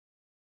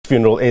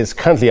funeral is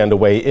currently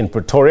underway in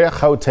Pretoria.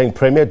 Gauteng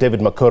Premier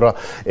David Makhura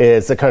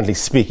is currently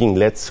speaking.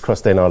 Let's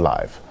cross there now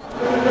live.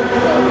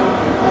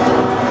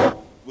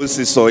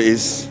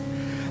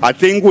 I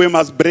think we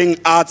must bring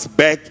arts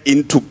back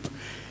into,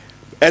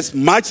 as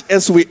much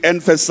as we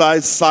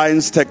emphasize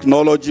science,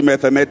 technology,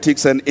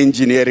 mathematics and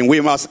engineering, we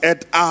must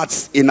add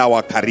arts in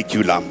our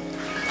curriculum.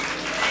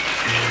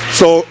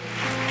 So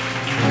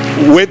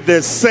with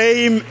the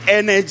same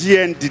energy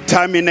and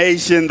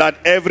determination that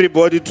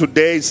everybody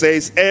today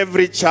says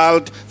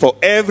for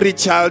every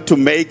child to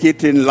make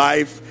it in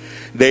life,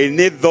 they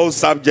need those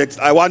subjects.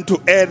 I want to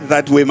add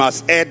that we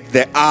must add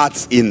the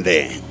arts in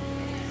there.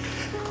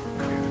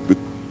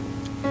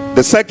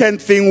 The second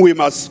thing we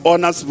must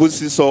honor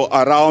Sibusiso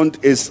around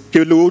is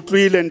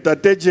Kilutwile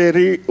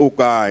Ntategeri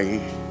Ukai.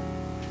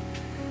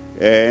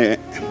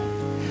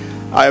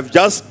 I have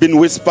just been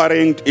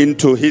whispering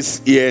into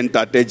his ear,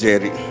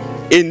 Ntategeri.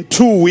 In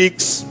 2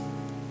 weeks,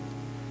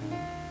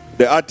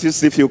 the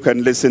artist, if you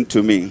can listen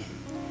to me,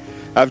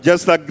 I've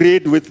just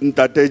agreed with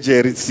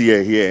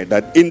Ntategeri here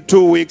that in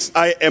 2 weeks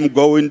I am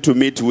going to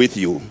meet with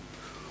you.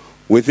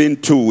 Within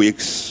 2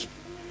 weeks,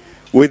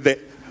 with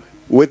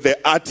the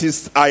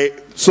artist,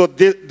 so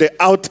the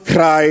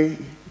outcry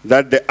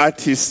that the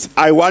artists,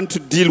 I want to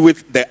deal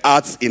with the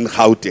arts in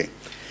Gauteng.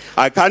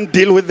 I can't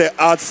deal with the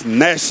arts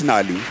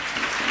nationally.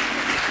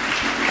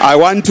 I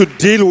want to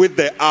deal with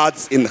the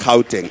arts in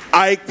Gauteng.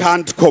 I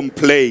can't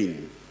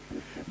complain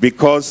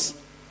because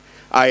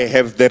I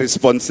have the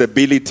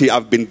responsibility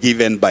I've been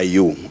given by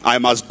you. I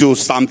must do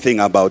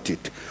something about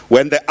it.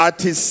 When the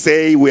artists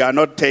say we are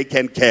not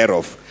taken care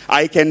of,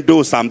 I can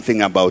do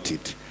something about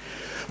it.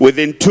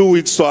 Within 2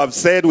 weeks, so I've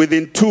said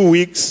within 2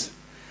 weeks,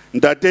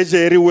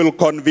 Ntategeri will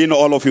convene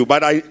all of you.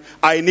 But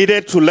I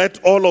needed to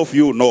let all of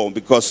you know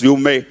because you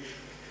may.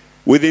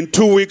 Within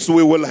 2 weeks,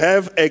 we will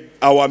have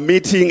our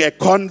meeting, a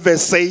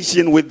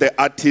conversation with the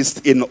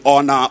artist in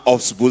honor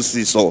of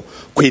Sibusiso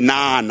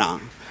Khwinana.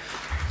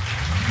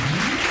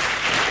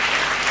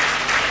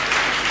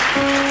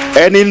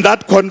 And in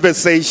that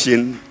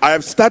conversation, I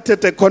have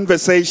started a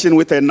conversation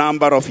with a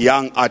number of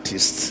young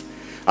artists.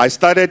 I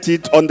started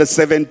it on the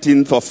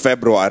 17th of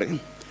February.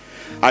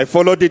 I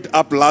followed it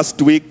up last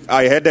week.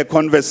 I had a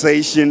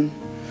conversation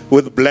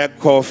with Black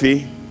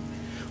Coffee,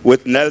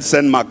 with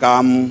Nelson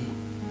Makamu,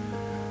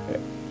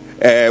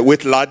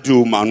 with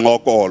Laduma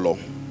Ngokolo.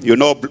 You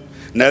know,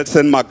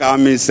 Nelson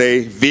Makamu is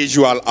a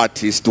visual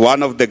artist,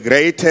 one of the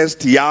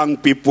greatest young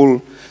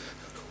people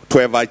to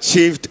have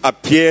achieved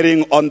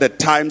appearing on the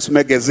Times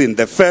magazine,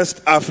 the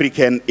first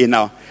African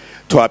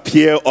to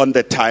appear on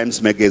the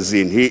Times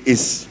magazine. He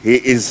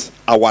is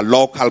our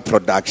local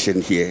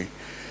production here.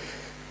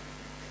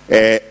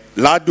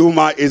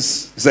 Laduma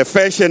is a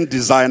fashion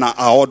designer,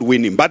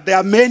 award-winning. But there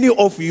are many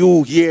of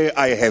you here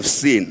I have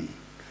seen.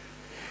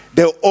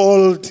 The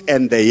old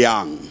and the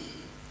young.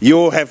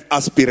 You have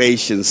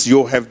aspirations.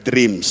 You have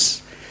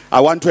dreams.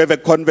 I want to have a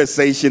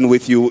conversation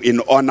with you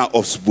in honor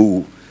of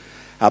Sbu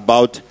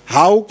about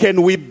how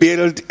can we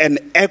build an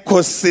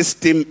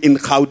ecosystem in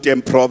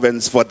Gauteng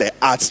province for the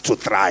arts to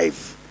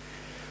thrive.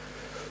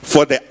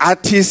 For the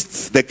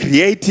artists, the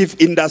creative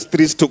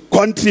industries to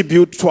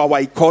contribute to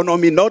our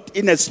economy, not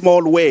in a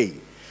small way,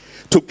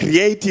 to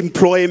create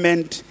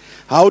employment.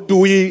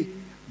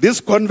 This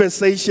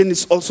conversation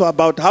is also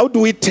about how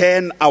do we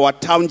turn our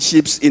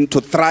townships into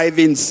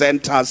thriving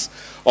centers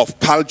of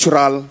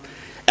cultural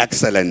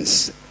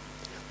excellence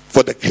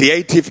for the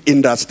creative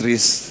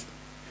industries.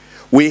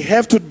 We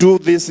have to do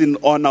this in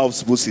honor of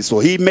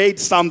Sibusiso. He made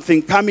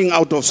something coming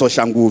out of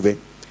Soshanguve.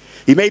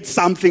 He made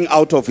something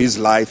out of his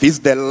life. He's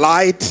the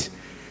light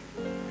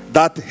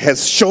that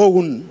has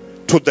shown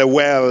to the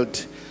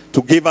world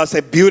to give us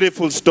a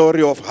beautiful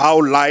story of how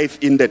life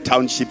in the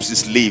townships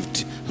is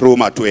lived through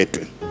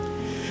Matwetwe.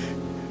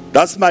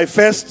 That's my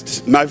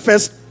first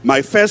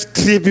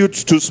tribute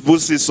to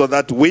Sibusiso, so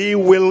that we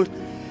will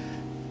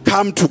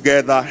come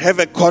together, have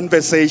a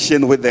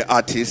conversation with the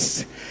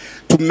artists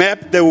to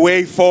map the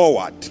way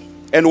forward.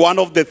 And one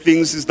of the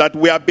things is that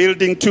we are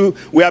building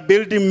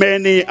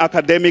many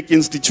academic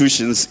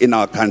institutions in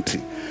our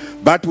country,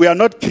 but we are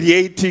not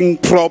creating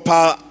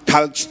proper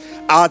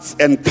arts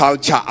and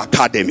culture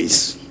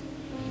academies.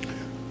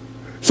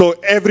 So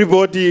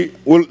everybody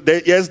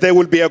yes, there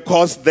will be a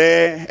course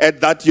there at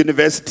that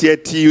university,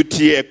 at TUT,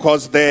 a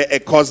course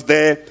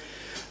there.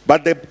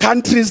 But the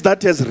countries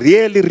that has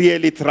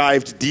really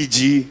thrived,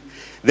 DG,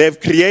 they've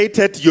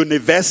created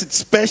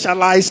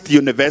specialized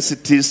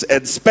universities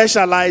and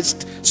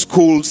specialized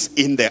schools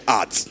in the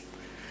arts.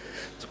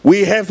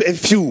 We have a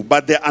few,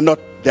 but they are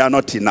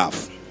not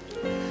enough.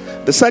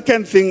 The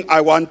second thing I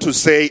want to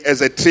say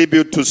as a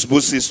tribute to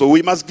Sibusiso,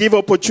 we must give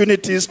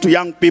opportunities to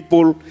young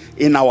people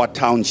in our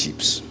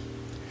townships.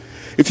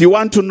 If you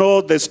want to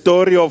know the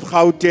story of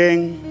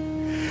Gauteng,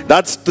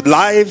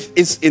 life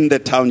is in the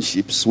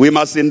townships. We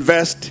must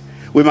invest.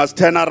 We must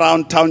turn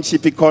around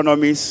township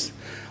economies.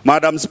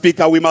 Madam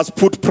Speaker, we must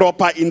put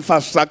proper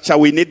infrastructure.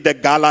 We need the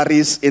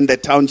galleries in the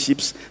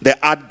townships, the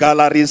art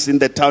galleries in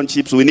the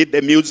townships. We need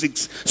the music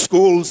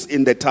schools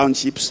in the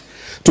townships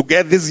to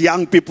get these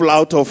young people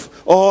out of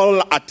all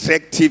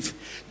attractive,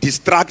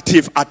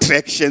 destructive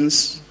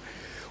attractions.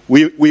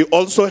 We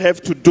also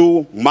have to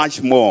do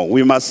much more.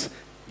 We must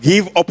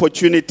give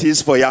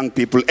opportunities for young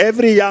people.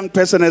 Every young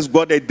person has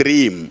got a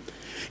dream.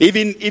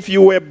 Even if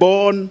you were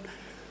born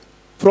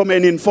from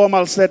an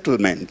informal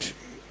settlement,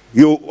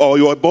 you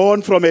were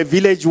born from a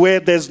village where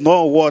there's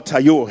no water,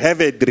 you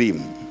have a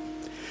dream.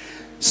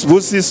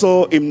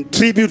 Sibusiso, in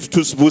tribute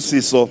to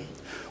Sibusiso,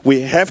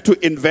 we have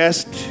to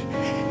invest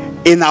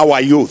in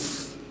our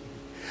youth.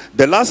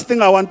 The last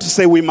thing I want to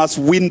say, we must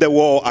win the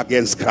war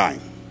against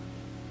crime.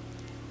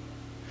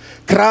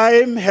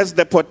 Crime has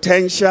the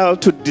potential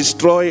to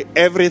destroy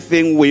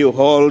everything we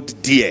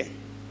hold dear.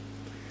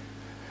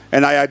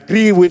 And I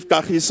agree with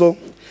Kagiso.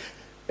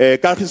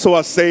 Kagiso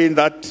was saying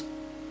that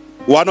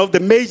one of the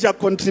major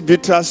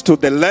contributors to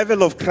the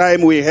level of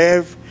crime we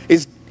have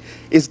is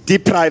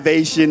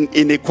deprivation,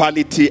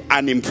 inequality,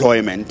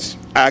 unemployment.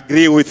 I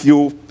agree with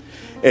you,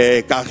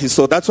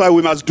 Kagiso. That's why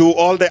we must do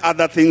all the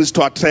other things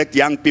to attract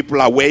young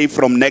people away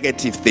from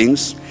negative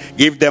things,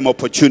 give them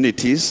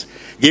opportunities,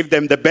 give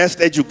them the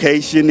best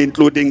education,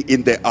 including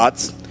in the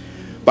arts.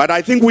 But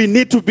I think we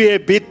need to be a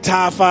bit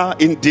tougher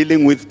in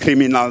dealing with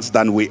criminals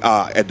than we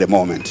are at the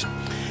moment.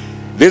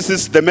 This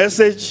is the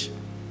message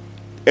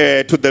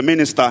to the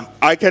minister.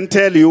 I can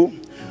tell you,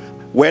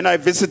 when I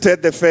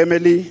visited the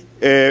family,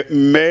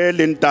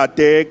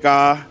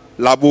 Melintateka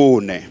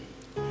Labune,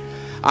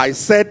 I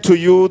said to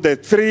you the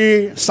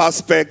 3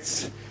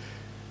 suspects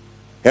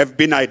have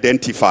been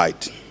identified.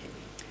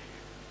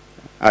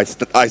 I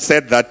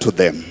said that to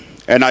them.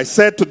 And I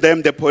said to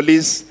them, the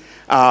police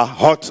are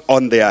hot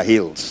on their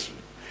heels.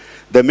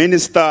 The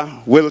minister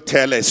will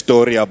tell a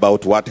story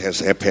about what has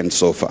happened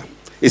so far.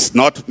 It's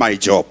not my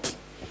job.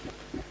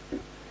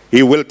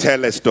 He will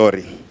tell a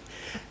story.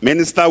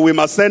 Minister, we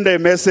must send a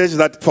message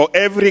that for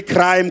every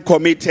crime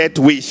committed,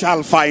 we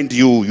shall find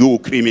you, you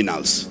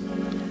criminals.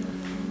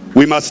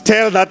 We must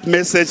tell that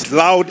message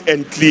loud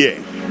and clear.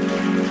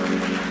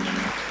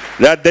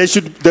 That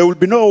there will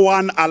be no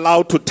one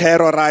allowed to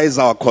terrorize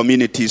our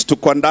communities, to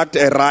conduct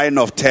a reign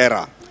of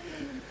terror.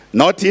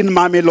 Not in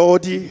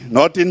Mamelodi,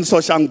 not in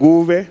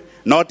Soshanguve,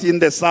 not in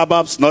the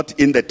suburbs, not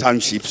in the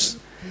townships.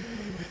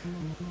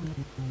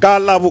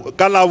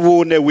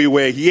 Kalavune, we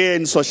were here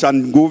in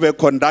Soshanguve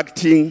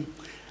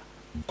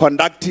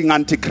conducting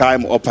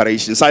anti-crime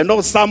operations. I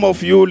know some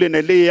of you,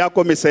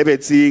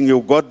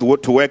 you got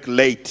to work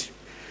late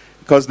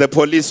because the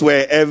police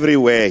were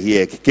everywhere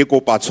here.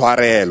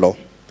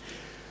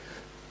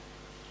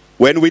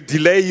 When we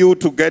delay you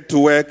to get to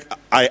work,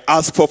 I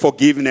ask for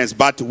forgiveness,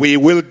 but we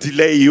will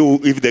delay you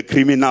if the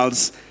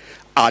criminals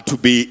are to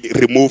be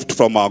removed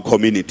from our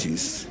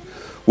communities.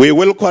 We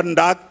will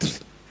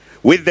conduct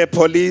with the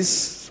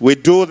police. We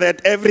do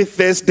that every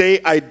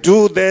Thursday. I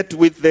do that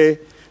with the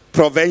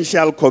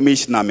provincial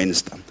commissioner,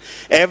 minister.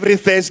 Every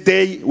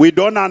Thursday, we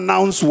don't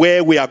announce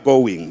where we are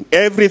going.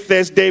 Every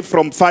Thursday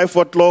from 5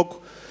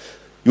 o'clock,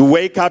 you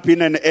wake up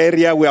in an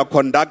area, we are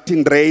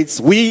conducting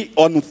raids.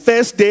 On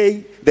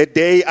Thursday, the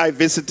day I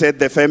visited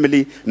the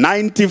family,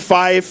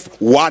 95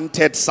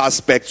 wanted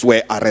suspects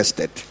were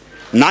arrested.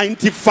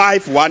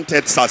 95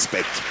 wanted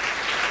suspects.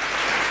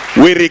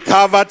 We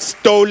recovered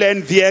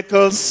stolen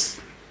vehicles.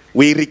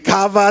 We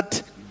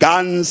recovered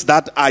guns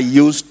that are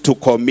used to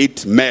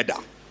commit murder.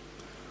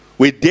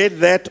 We did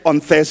that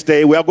on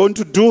Thursday. We are going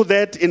to do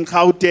that in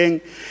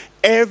Gauteng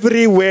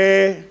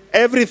everywhere.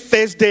 Every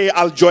Thursday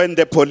I'll join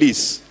the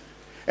police.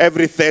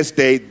 Every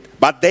Thursday.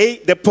 But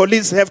the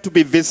police have to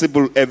be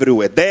visible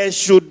everywhere. There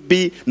should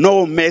be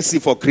no mercy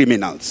for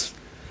criminals.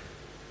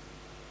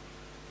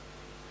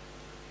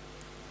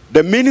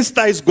 The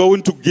minister is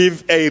going to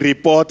give a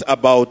report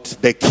about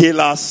the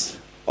killers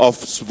of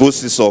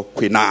Sibusiso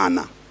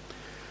Khwinana.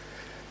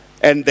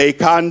 And they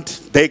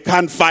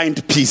can't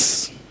find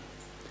peace.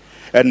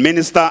 And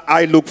minister,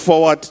 I look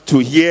forward to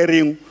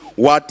hearing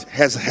what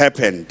has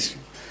happened.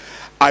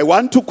 I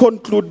want to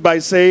conclude by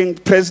saying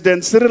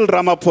President Cyril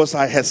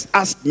Ramaphosa has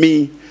asked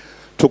me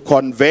to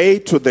convey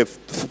to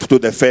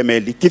the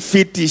family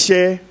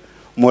kifitishe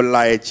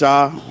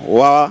molaecha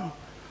wa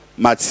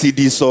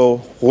Matwetwe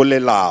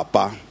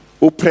golelapa.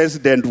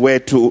 President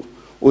wetu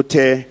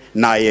ute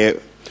naye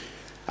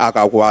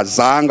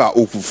akakwazanga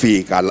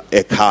ukufika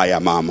ekhaya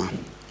mama.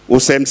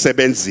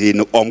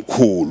 Usemsebenzini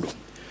omkhulu.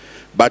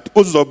 But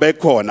uzobe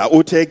khona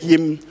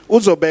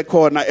uzobe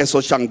khona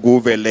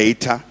eSoshanguve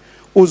later.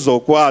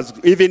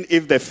 Uzokwazi, even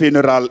if the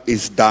funeral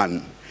is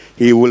done,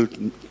 he will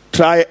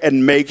try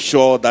and make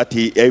sure that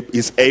he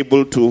is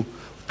able to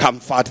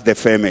comfort the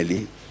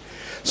family.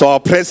 So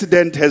our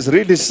president has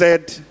really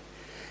said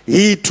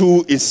he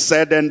too is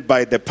saddened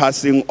by the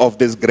passing of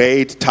this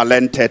great,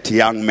 talented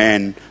young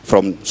man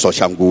from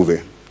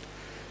Soshanguve.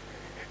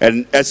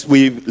 And as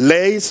we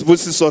lay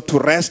Sibusiso to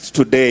rest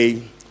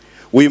today,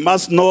 we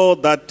must know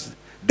that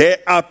there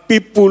are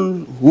people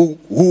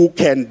who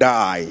can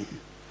die.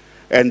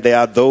 and there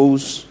are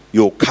those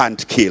you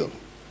can't kill.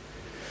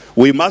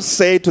 We must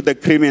say to the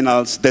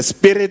criminals, the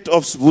spirit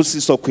of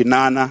Sibusiso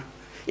Khwinana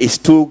is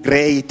too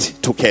great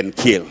to can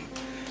kill.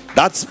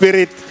 That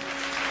spirit,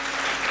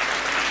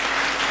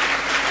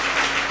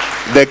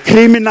 the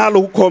criminal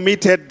who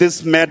committed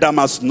this murder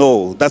must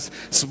know that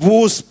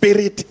Sibu's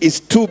spirit is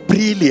too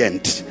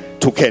brilliant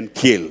to can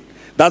kill.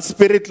 That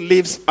spirit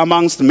lives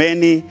amongst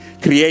many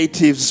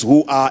creatives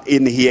who are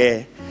in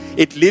here.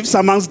 It lives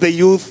amongst the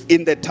youth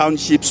in the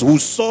townships who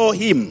saw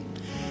him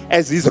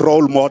as his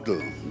role model.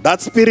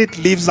 That spirit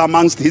lives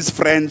amongst his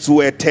friends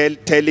who are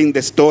telling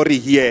the story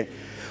here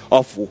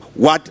of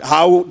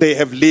how they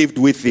have lived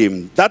with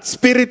him. That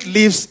spirit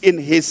lives in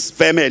his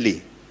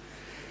family.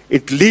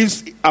 It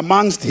lives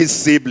amongst his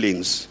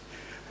siblings.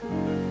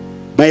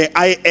 May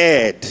I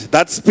add,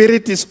 that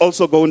spirit is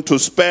also going to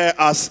spare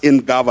us in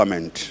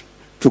government,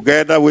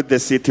 together with the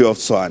city of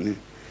Tshwane,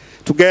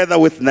 together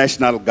with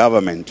national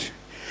government.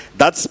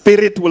 That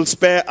spirit will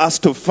spare us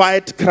to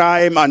fight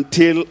crime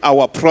until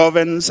our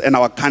province and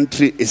our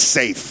country is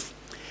safe.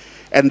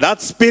 And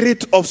that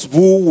spirit of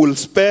Sibu will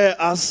spare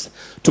us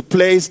to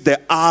place the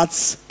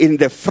arts in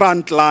the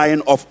front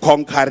line of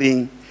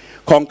conquering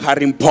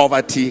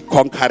poverty,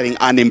 conquering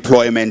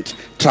unemployment,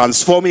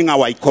 transforming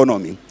our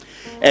economy,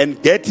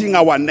 and getting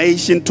our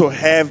nation to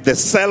have the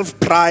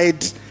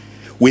self-pride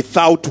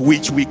without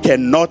which we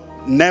cannot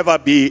never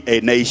be a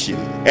nation.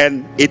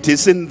 And it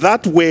is in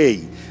that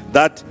way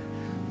that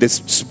the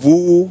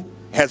Sibu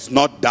has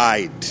not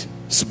died.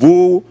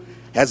 Sibu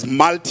has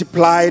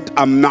multiplied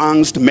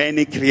amongst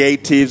many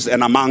creatives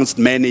and amongst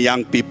many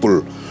young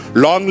people.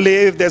 Long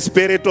live the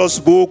spirit of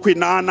Sibu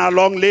Khwinana,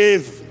 long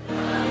live.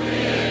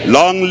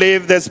 Long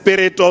live the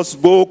spirit of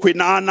Sibu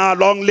Khwinana,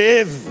 long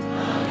live.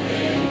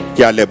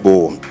 Ke a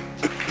leboha.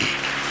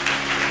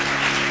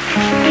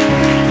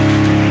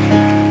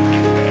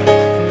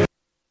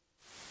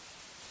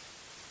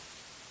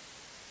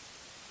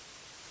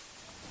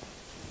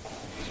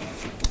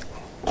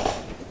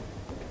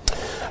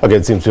 Okay,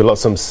 it seems we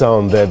lost some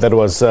sound there. That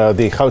was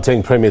the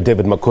Gauteng Premier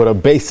David Makhura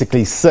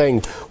basically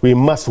saying we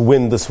must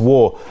win this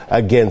war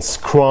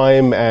against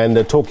crime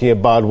and talking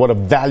about what a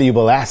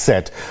valuable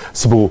asset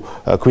Sibu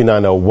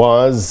Khwinana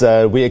was.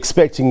 We're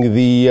expecting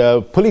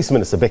the Police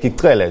Minister, Becky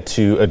Cele,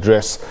 to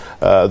address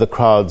the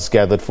crowds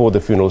gathered for the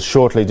funeral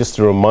shortly. Just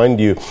to remind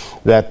you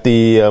that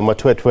the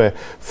Matwetwe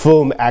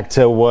film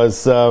actor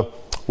was...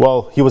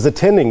 well, he was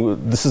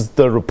attending, this is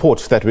the report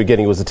that we're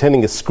getting, he was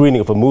attending a screening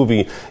of a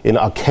movie in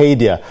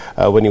Arcadia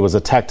when he was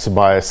attacked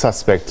by a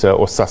suspect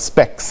or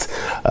suspects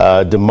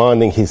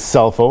demanding his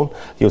cell phone.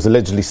 He was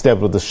allegedly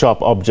stabbed with a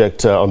sharp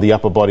object on the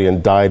upper body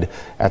and died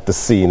at the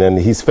scene. And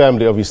his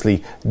family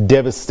obviously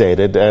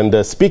devastated.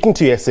 And speaking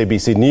to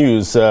SABC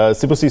News,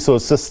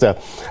 Sibusiso's sister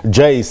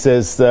Jay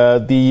says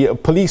the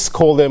police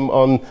called them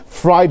on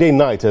Friday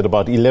night at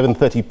about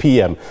 11:30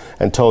 p.m.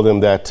 and told them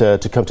that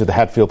to come to the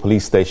Hatfield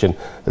police station,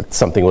 that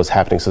something was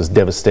happening. So it's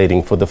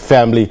devastating for the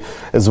family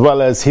as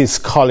well as his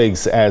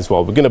colleagues as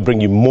well. We're going to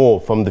bring you more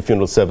from the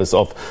funeral service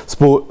of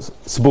Sibu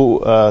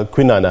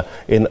Khwinana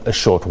in a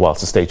short while,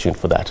 so stay tuned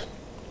for that.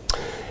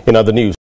 In other news,